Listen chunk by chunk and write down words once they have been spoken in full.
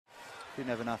Didn't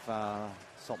have enough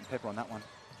salt and pepper on that one.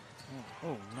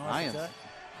 Oh, nice attack.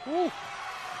 Ooh.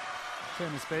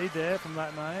 Turn the speed there from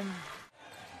that main.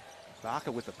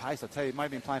 Barker with the pace. I tell you, he may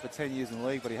have been playing for 10 years in the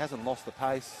league, but he hasn't lost the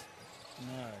pace.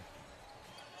 No.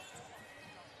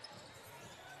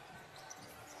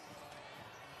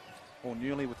 Or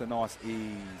Newley with a nice,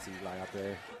 easy layup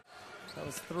there. That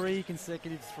was 3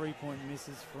 consecutive 3-point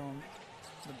misses from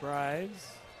the Braves.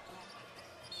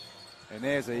 And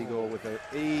there's Igor with an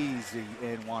easy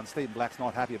N1. Stephen Black's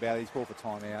not happy about it. He's called for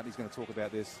timeout. He's going to talk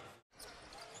about this.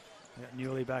 Got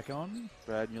Newley back on.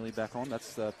 Brad Newley back on.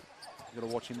 That's you've got to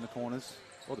watch him in the corners.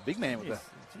 Oh, the big man with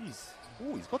Jeez.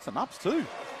 Oh, he's got some ups too.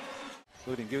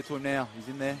 Look at him. Give it to him now. He's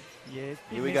in there. Yeah.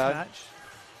 Here we go. Match.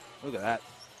 Look at that.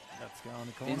 That's going in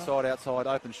the corner. Inside, outside,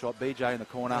 open shot. BJ in the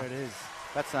corner. There it is.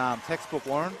 That's textbook,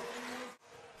 Warren.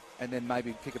 And then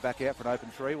maybe kick it back out for an open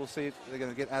 3. We'll see if they're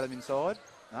going to get Adam inside.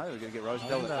 No, they're going to get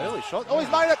Rosendale an early shot. Oh,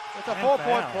 he's made it! It's a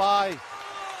 4-point play.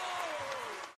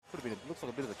 Could have been, looks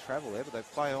like a bit of a travel there, but they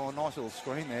play on. Nice little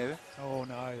screen there. Oh,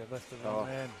 no, they left the wrong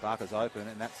man. Barker's open,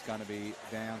 and that's going to be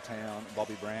downtown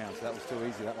Bobby Brown. So that was too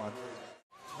easy, that one.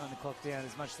 Run the clock down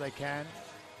as much as they can.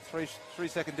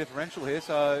 3-second differential here,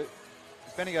 so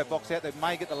if Bendigo box out, they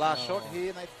may get the last shot here,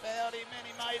 and they fouled him, and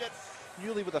he made it.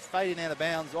 Newley with a fading out of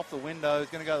bounds off the window. He's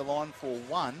going to go to the line for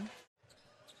 1.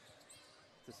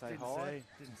 To say hi.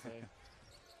 Didn't see.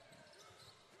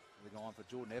 They're going for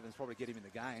Jordan Evans, probably get him in the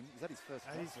game. Is that his first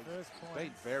point? His first point.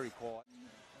 Been very quiet.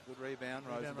 Good rebound,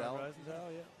 Rosendale.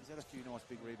 Yeah. He's had a few nice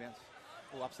big rebounds.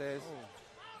 All upstairs.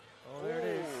 Oh, there it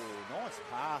is. Nice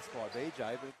pass by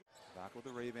BJ, but Barker with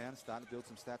the rebound, starting to build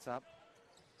some stats up.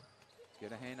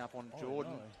 Get a hand up on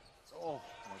Jordan. No. Oh,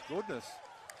 my goodness.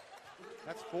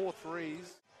 That's 4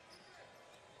 threes.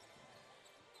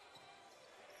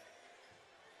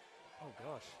 Oh,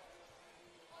 gosh.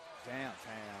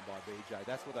 Downtown by BJ.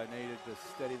 That's what they needed to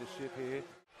steady the ship here.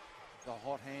 The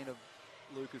hot hand of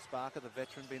Lucas Barker, the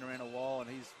veteran, been around a while, and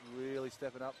he's really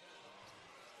stepping up.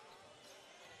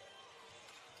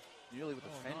 Newley with the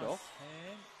fend off.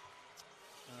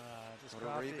 Just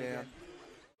got a rebound.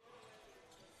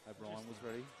 O'Brien was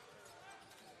ready.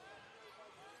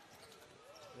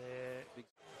 There.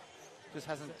 Just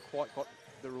hasn't quite got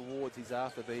the rewards he's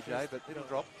after, BJ, but it'll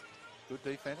drop. Good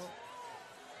defense.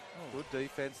 Good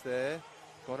defense there.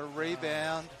 Got a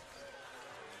rebound.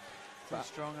 Too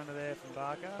strong under there from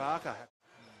Barker. Barker.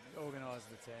 Organised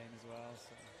the team as well.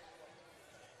 So.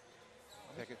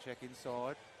 Beckett check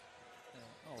inside. Yeah.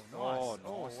 Oh,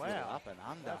 nice. Nice. Wow. Up and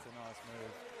under. That's a nice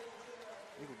move.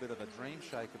 A little bit of a dream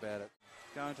shake about it.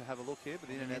 Going to have a look here, but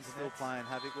the internet's still playing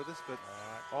havoc with us. But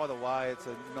either way, it's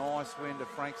a nice win to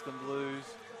Frankston Blues.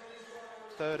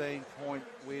 13-point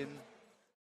win.